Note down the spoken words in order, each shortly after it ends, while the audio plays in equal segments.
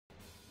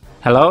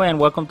Hello and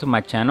welcome to my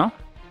channel.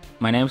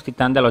 My name is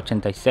Titan del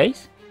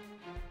 86.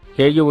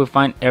 Here you will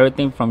find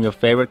everything from your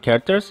favorite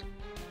characters,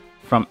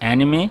 from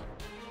anime,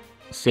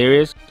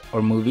 series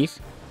or movies,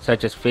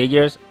 such as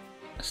figures,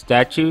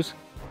 statues,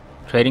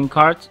 trading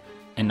cards,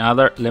 and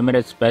other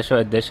limited special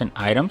edition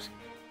items.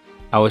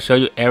 I will show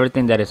you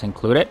everything that is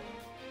included.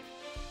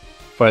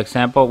 For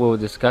example, we will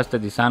discuss the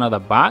design of the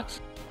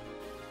box,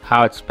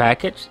 how it's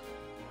packaged,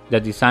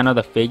 the design of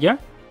the figure,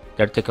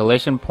 the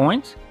articulation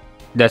points,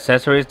 the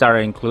accessories that are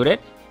included,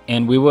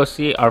 and we will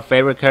see our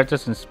favorite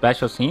characters in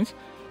special scenes.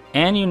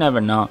 And you never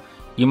know,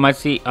 you might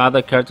see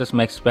other characters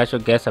make special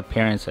guest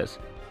appearances,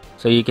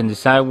 so you can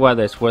decide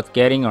whether it's worth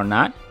getting or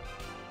not.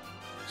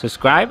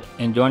 Subscribe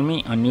and join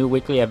me on new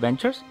weekly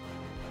adventures.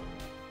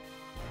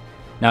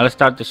 Now let's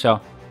start the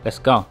show. Let's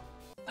go.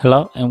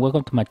 Hello and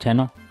welcome to my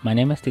channel. My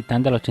name is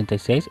Titan del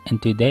 86,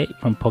 and today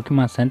from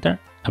Pokemon Center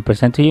I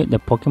present to you the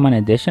Pokemon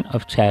edition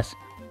of chess.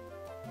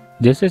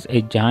 This is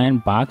a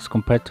giant box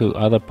compared to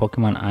other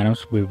Pokemon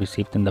items we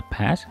received in the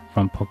past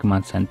from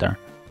Pokemon Center.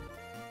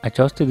 I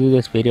chose to do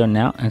this video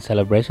now in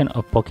celebration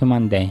of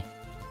Pokemon Day.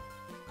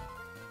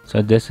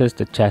 So this is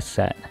the chess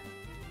set.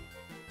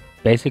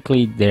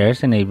 Basically there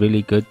isn't a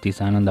really good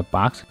design on the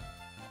box.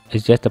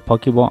 It's just a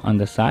Pokeball on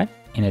the side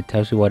and it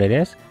tells you what it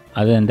is.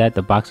 Other than that,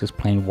 the box is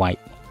plain white.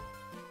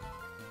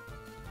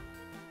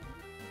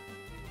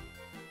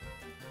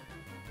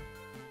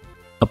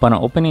 Upon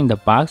opening the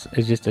box,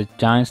 it's just a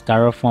giant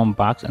styrofoam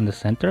box in the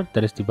center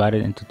that is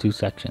divided into two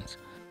sections.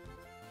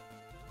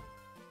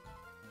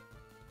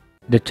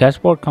 The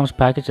chessboard comes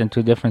packaged in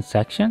two different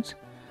sections.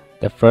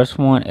 The first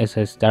one is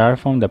a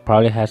styrofoam that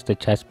probably has the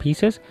chess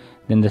pieces.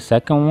 Then the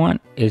second one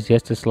is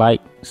just a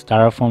slight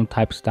styrofoam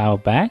type style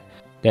bag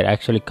that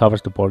actually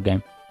covers the board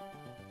game.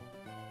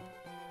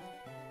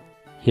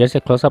 Here's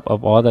a close-up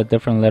of all the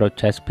different little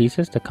chess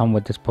pieces that come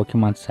with this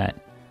Pokemon set.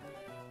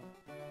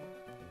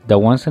 The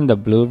ones in the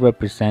blue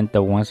represent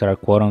the ones that are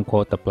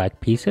quote-unquote the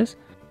black pieces.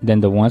 Then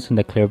the ones in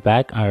the clear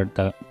back are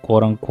the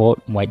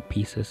quote-unquote white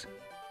pieces.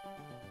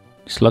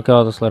 Just look at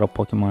all those little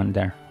Pokemon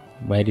there,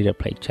 ready to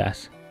play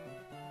chess.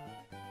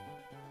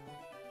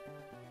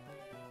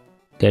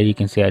 There you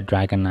can see a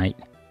Dragonite.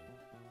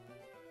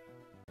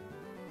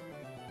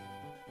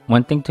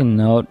 One thing to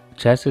note,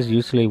 chess is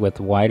usually with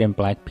white and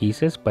black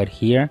pieces, but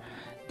here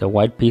the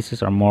white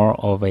pieces are more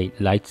of a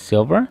light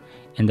silver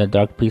and the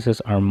dark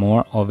pieces are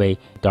more of a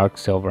dark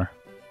silver.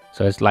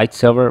 So it's light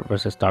silver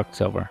versus dark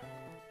silver.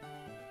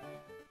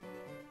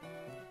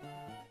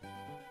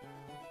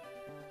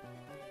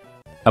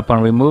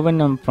 Upon removing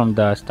them from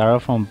the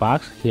styrofoam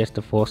box, here's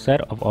the full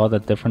set of all the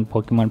different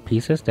Pokemon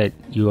pieces that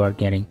you are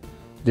getting.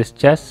 This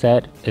chess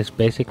set is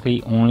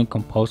basically only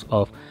composed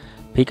of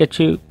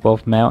Pikachu,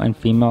 both male and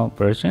female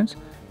versions,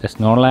 the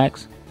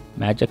Snorlax,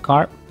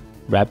 Magikarp,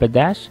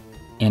 Rapidash,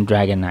 and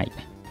Dragonite.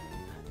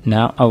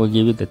 Now I will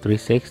give you the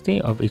 360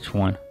 of each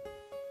one.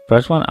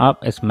 First one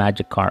up is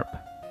Magikarp.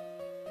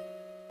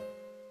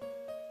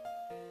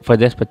 For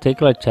this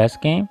particular chess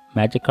game,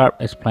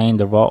 Magikarp is playing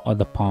the role of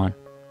the pawn,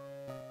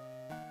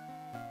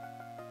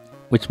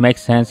 which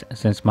makes sense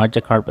since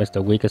Magikarp is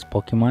the weakest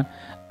Pokemon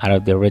out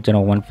of the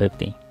original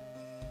 150.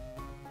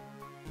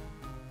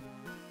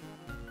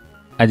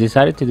 I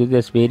decided to do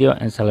this video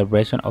in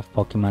celebration of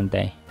Pokemon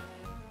Day.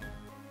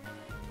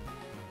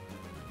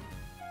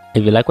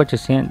 If you like what you're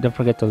seeing, don't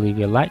forget to leave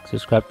your like,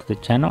 subscribe to the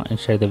channel, and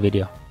share the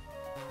video.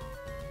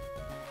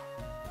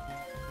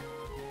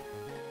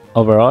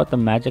 Overall, the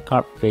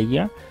Magikarp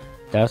figure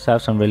does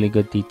have some really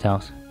good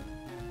details.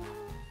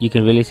 You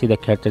can really see the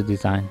character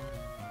design.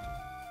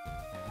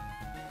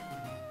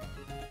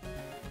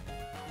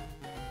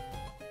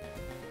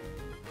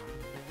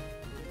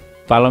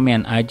 Follow me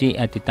on IG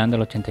at Titan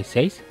del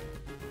 86.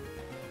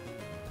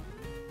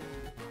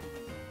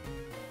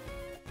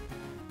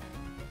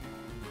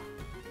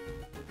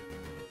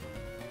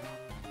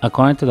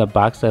 According to the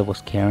box that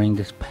was carrying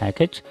this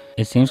package,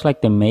 it seems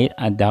like they made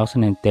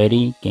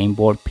 1,030 game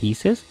board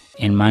pieces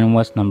and mine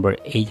was number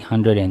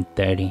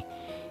 830.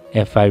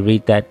 If I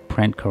read that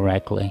print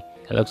correctly,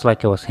 it looks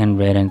like it was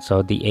handwritten,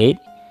 so the 8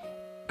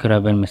 could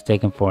have been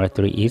mistaken for a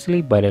 3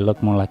 easily, but it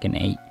looked more like an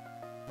 8.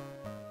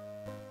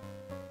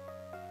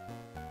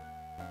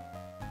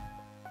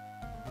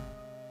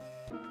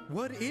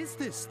 What is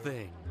this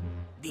thing?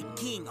 The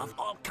king of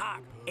all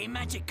carp, a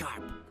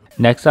Magikarp.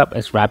 Next up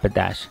is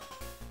Rapidash.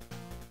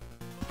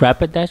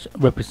 Rapidash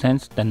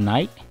represents the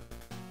knight.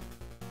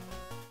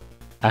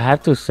 I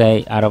have to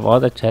say, out of all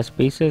the chess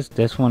pieces,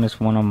 this one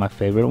is one of my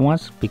favorite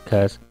ones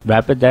because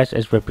Rapidash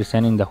is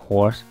representing the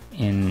horse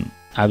and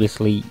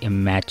obviously it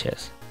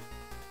matches.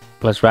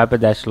 Plus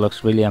Rapidash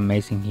looks really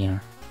amazing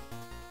here.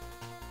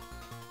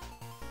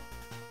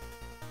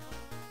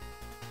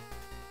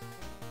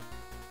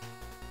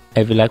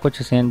 If you like what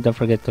you're seeing, don't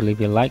forget to leave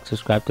your like,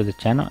 subscribe to the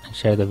channel, and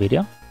share the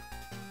video.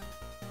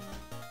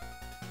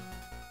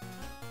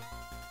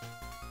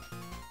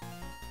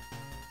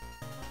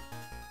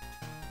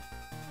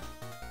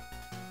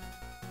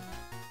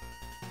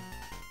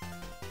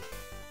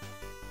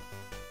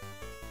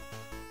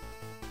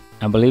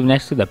 I believe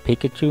next to the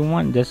Pikachu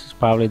one, this is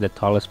probably the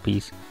tallest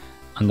piece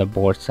on the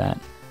board set.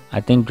 I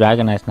think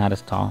Dragonite is not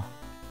as tall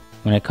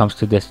when it comes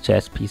to this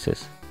chess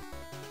pieces.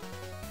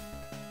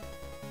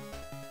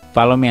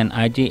 Follow me on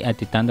IG at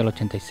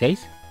Titandel86.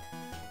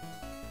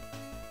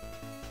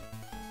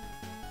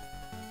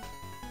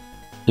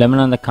 Let me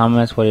know in the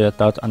comments what are your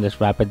thoughts on this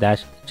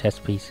Rapidash chess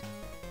piece.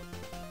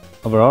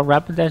 Overall,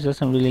 Rapidash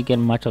doesn't really get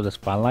much of the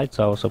spotlight,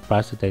 so I was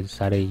surprised that they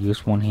decided to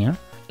use one here.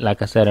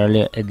 Like I said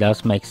earlier, it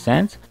does make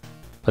sense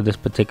for this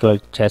particular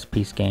chess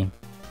piece game.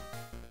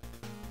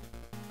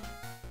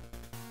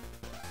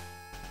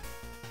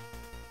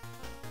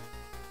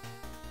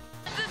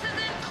 This is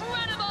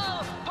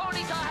incredible!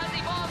 Ponyta has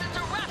evolved into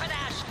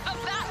Rapidash, the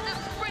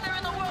fastest sprinter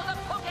in the world of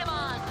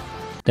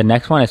Pokémon! The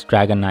next one is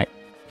Dragonite.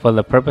 For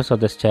the purpose of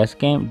this chess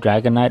game,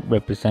 Dragonite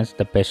represents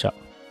the bishop,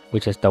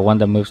 which is the one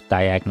that moves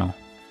diagonal.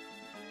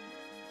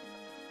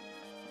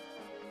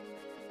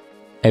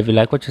 If you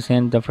like what you're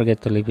seeing, don't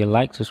forget to leave your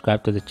like,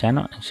 subscribe to the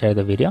channel, and share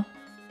the video.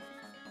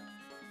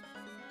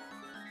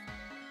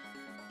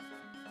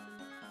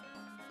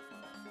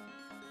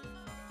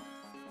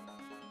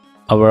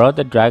 Overall,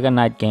 the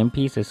Dragonite game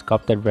piece is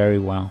sculpted very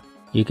well.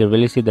 You can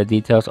really see the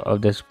details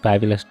of this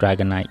fabulous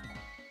Dragonite,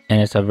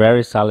 and it's a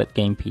very solid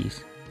game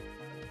piece.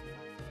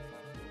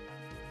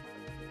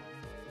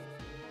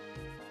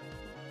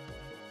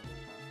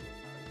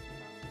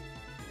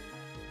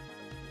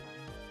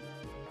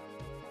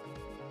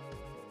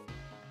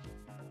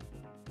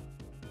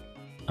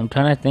 I'm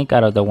trying to think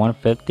out of the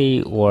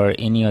 150 or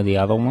any of the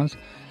other ones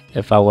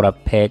if I would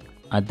have picked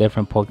a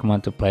different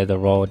Pokemon to play the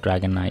role of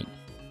Dragonite.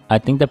 I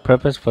think the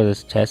purpose for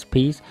this chess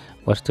piece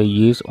was to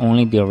use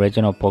only the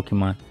original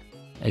Pokemon,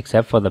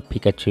 except for the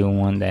Pikachu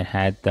one that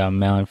had the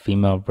male and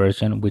female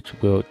version, which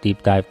we'll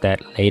deep dive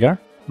that later.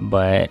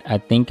 But I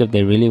think if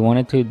they really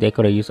wanted to, they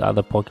could have used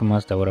other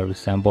Pokemons that would have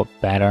resembled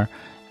better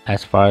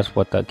as far as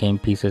what the game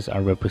pieces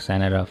are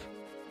representative of.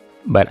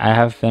 But I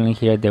have a feeling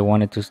here they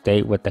wanted to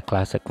stay with the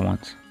classic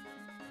ones,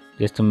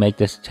 just to make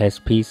this chess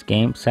piece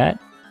game set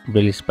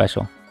really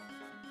special.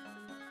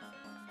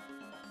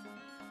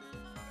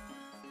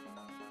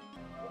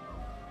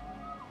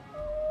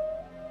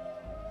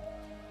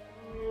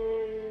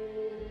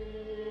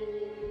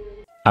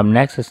 Up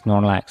next is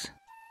Snorlax.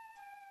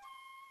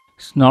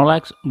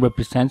 Snorlax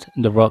represents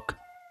the Rook,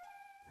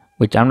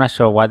 which I'm not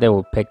sure why they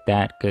would pick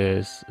that,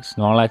 because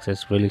Snorlax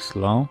is really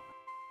slow.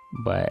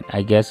 But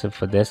I guess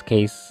for this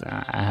case,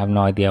 I have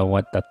no idea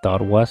what the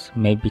thought was.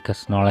 Maybe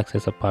because Snorlax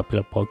is a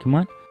popular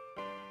Pokemon.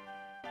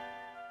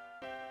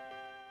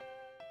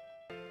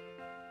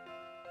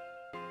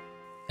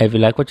 If you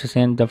like what you're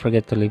seeing, don't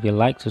forget to leave your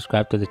like,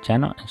 subscribe to the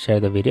channel, and share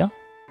the video.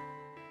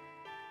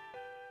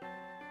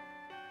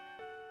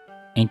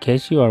 In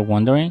case you are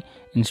wondering,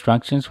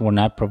 instructions were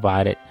not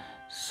provided,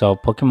 so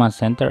Pokemon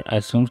Center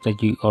assumes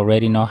that you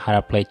already know how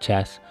to play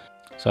chess,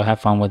 so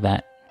have fun with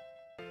that.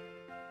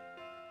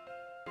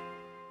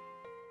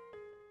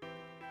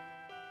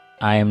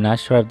 I am not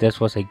sure if this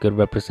was a good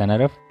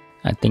representative.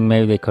 I think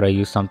maybe they could have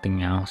used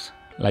something else,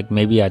 like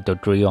maybe a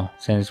Dodrio,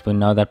 since we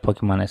know that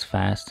Pokemon is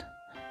fast.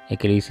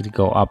 It could easily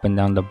go up and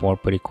down the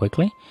board pretty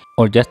quickly,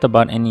 or just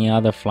about any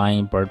other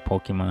flying bird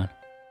Pokemon.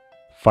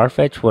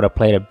 Farfetch would have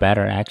played it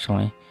better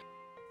actually.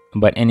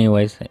 But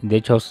anyways,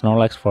 they chose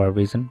Snorlax for a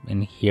reason,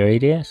 and here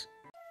it is.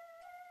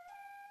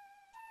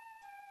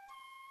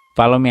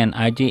 Follow me on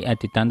IG at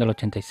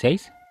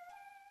Titandel86.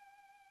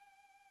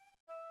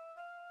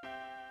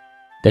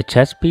 The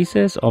chess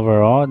pieces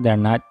overall, they're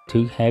not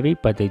too heavy,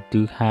 but they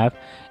do have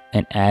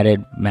an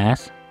added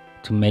mass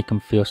to make them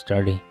feel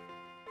sturdy.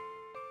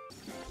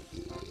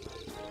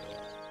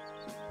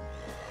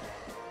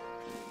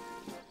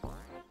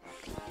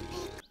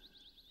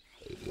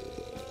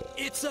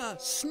 It's a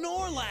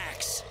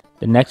Snorlax!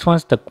 The next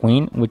one's the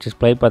Queen, which is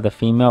played by the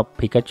female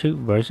Pikachu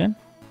version.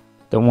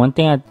 The one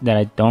thing that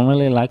I don't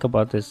really like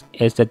about this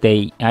is that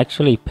they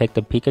actually picked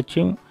the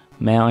Pikachu,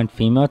 male and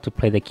female, to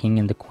play the King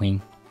and the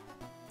Queen.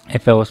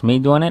 If it was me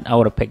doing it, I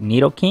would have picked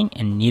Nidoking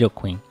and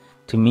Nidoqueen.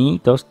 To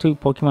me, those two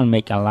Pokemon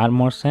make a lot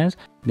more sense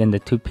than the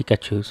two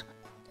Pikachus.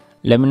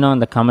 Let me know in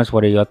the comments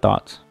what are your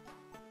thoughts.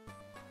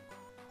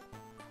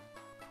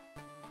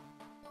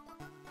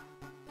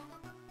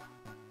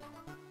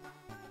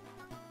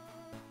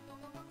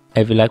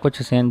 If you like what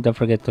you're seeing, don't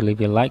forget to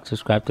leave your like,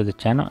 subscribe to the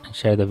channel, and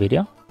share the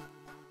video.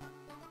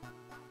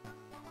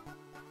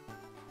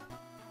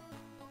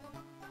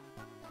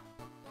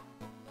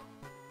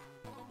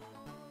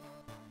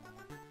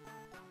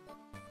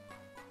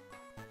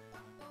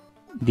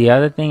 The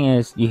other thing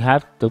is you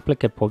have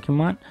duplicate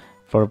Pokemon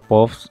for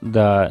both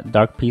the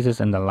dark pieces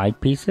and the light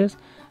pieces,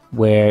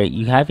 where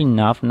you have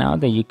enough now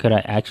that you could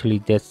have actually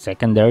did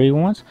secondary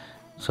ones.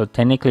 So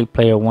technically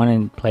player 1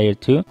 and player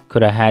 2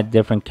 could have had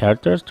different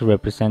characters to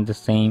represent the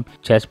same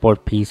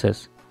chessboard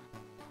pieces.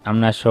 I'm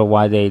not sure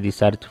why they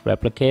decided to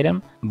replicate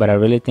them, but I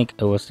really think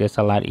it was just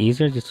a lot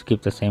easier just to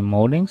keep the same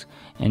moldings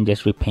and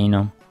just repaint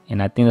them.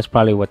 And I think that's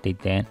probably what they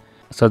did.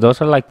 So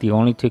those are like the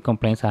only two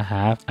complaints I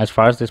have as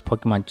far as this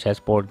Pokemon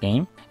chessboard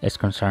game is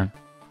concerned.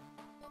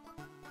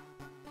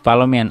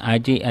 Follow me on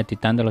IG at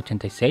Titan del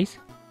 86.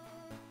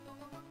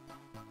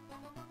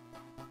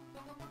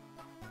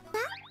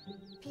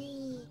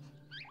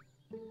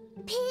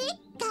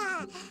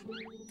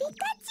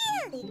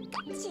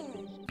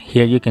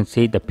 Here you can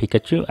see the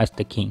Pikachu as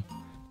the king.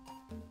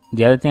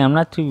 The other thing, I'm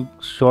not too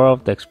sure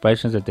of the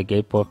expressions that they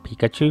gave for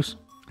Pikachus.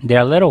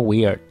 They're a little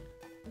weird.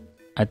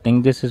 I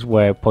think this is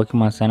where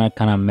Pokemon Center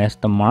kind of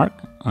missed the mark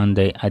on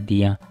the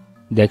idea.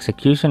 The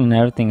execution and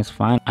everything is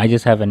fine. I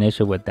just have an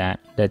issue with that.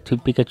 The two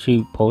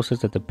Pikachu poses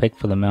that they picked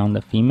for the male and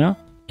the female,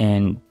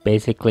 and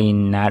basically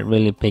not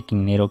really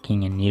picking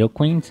Nidoking and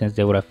Nidoqueen since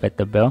they would have fit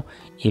the bill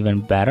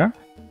even better.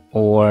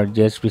 Or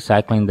just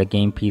recycling the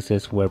game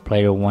pieces where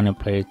player 1 and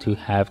player 2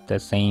 have the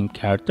same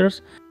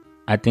characters.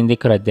 I think they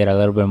could have did a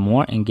little bit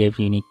more and gave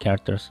unique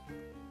characters.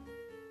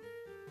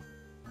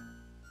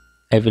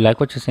 If you like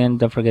what you're seeing,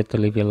 don't forget to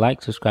leave a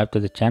like, subscribe to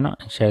the channel,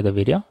 and share the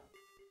video.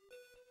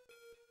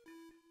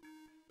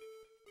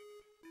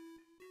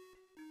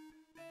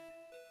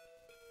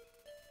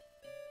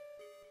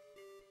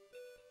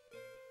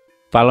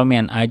 Follow me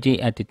on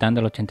IG at Titan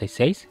del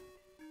 86.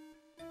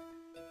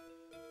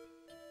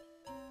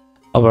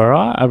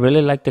 Overall, I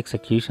really like the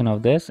execution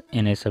of this,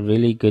 and it's a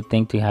really good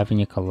thing to have in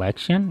your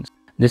collection.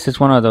 This is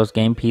one of those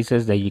game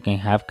pieces that you can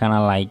have kind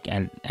of like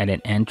at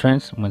an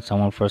entrance when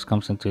someone first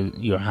comes into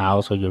your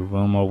house or your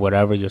room or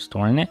whatever you're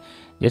storing it,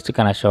 just to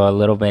kind of show a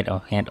little bit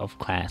of hint of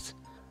class.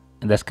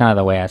 And that's kind of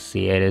the way I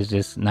see it. It's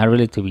just not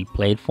really to be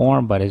played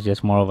for, but it's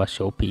just more of a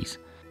showpiece.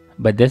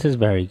 But this is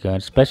very good,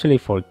 especially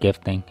for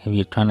gifting. If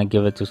you're trying to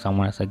give it to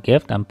someone as a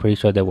gift, I'm pretty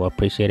sure they will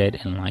appreciate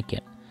it and like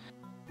it.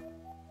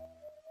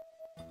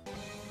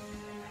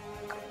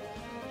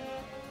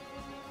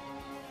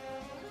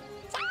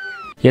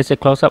 Here's a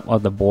close-up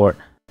of the board.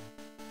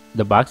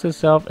 The box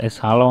itself is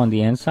hollow on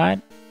the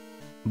inside,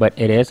 but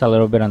it is a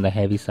little bit on the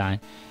heavy side,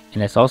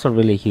 and it's also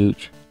really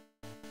huge.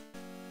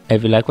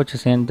 If you like what you're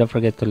seeing, don't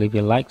forget to leave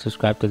a like,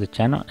 subscribe to the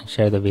channel, and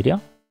share the video.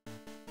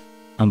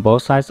 On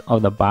both sides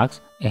of the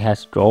box, it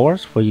has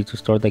drawers for you to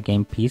store the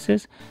game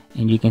pieces,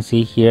 and you can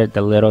see here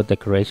the little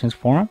decorations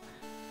for them.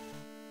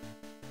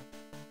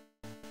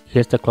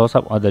 Here's the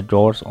close-up of the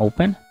drawers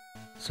open,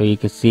 so you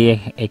can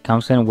see it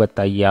comes in with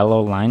a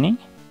yellow lining,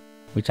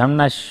 which I'm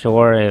not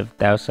sure if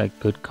that's a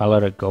good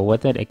color to go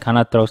with it. It kind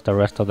of throws the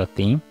rest of the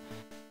theme.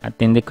 I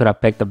think they could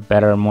have picked a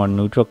better, more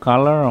neutral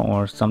color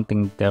or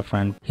something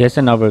different. Here's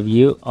an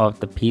overview of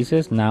the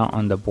pieces now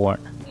on the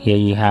board. Here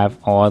you have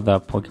all the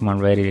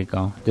Pokemon ready to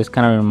go. This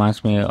kind of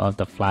reminds me of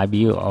the fly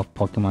view of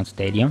Pokemon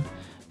Stadium,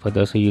 for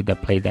those of you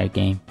that play that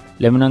game.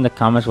 Let me know in the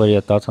comments what are your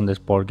thoughts on this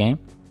board game.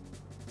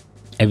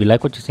 If you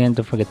like what you're seeing,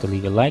 don't forget to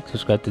leave a like,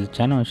 subscribe to the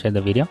channel, and share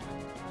the video.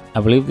 I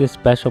believe this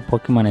special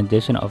Pokemon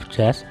edition of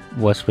Chess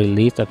was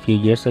released a few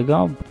years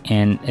ago,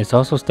 and it's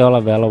also still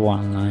available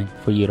online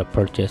for you to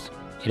purchase.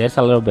 It is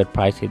a little bit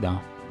pricey though.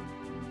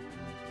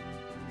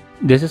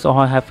 This is all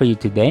I have for you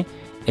today.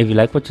 If you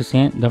like what you're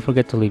seeing, don't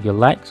forget to leave your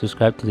like,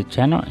 subscribe to the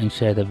channel, and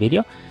share the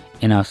video.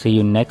 And I'll see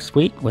you next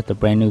week with a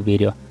brand new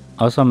video.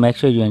 Also, make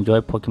sure you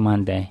enjoy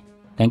Pokemon Day.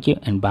 Thank you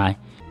and bye.